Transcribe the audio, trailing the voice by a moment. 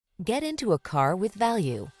Get into a car with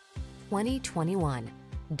value. 2021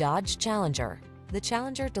 Dodge Challenger. The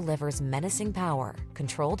Challenger delivers menacing power,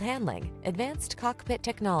 controlled handling, advanced cockpit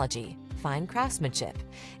technology, fine craftsmanship,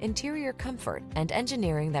 interior comfort, and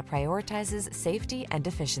engineering that prioritizes safety and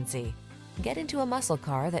efficiency. Get into a muscle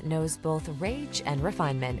car that knows both rage and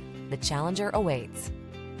refinement. The Challenger awaits.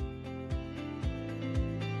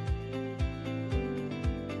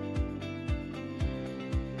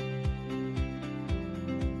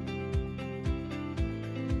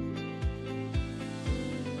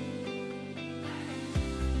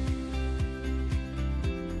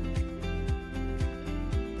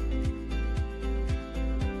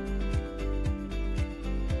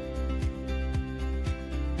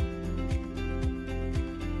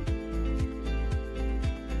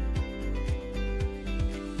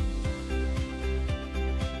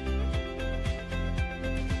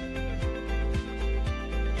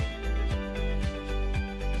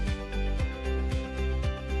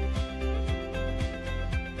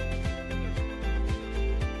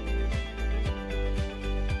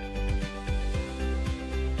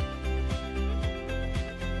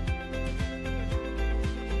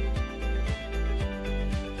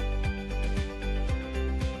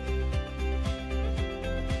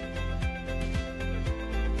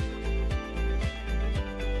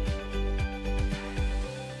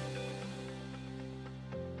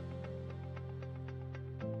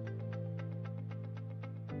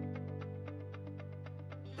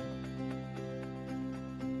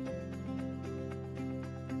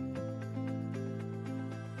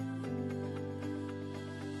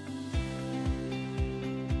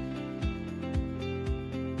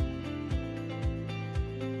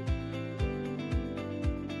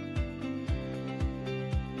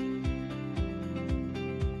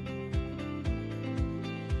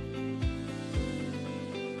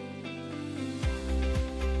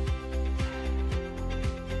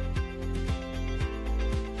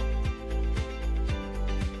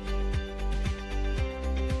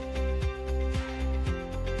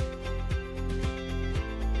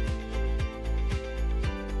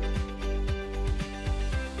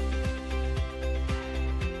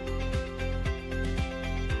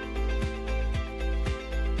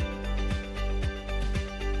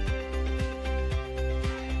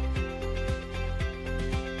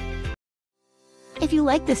 If you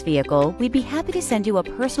like this vehicle, we'd be happy to send you a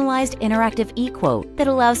personalized interactive e-quote that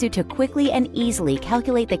allows you to quickly and easily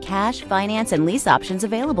calculate the cash, finance, and lease options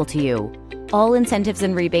available to you. All incentives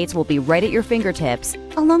and rebates will be right at your fingertips,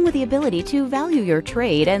 along with the ability to value your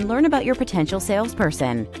trade and learn about your potential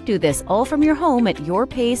salesperson. Do this all from your home at your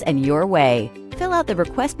pace and your way. Fill out the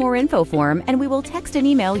Request More Info form and we will text and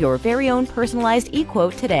email your very own personalized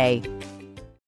e-quote today.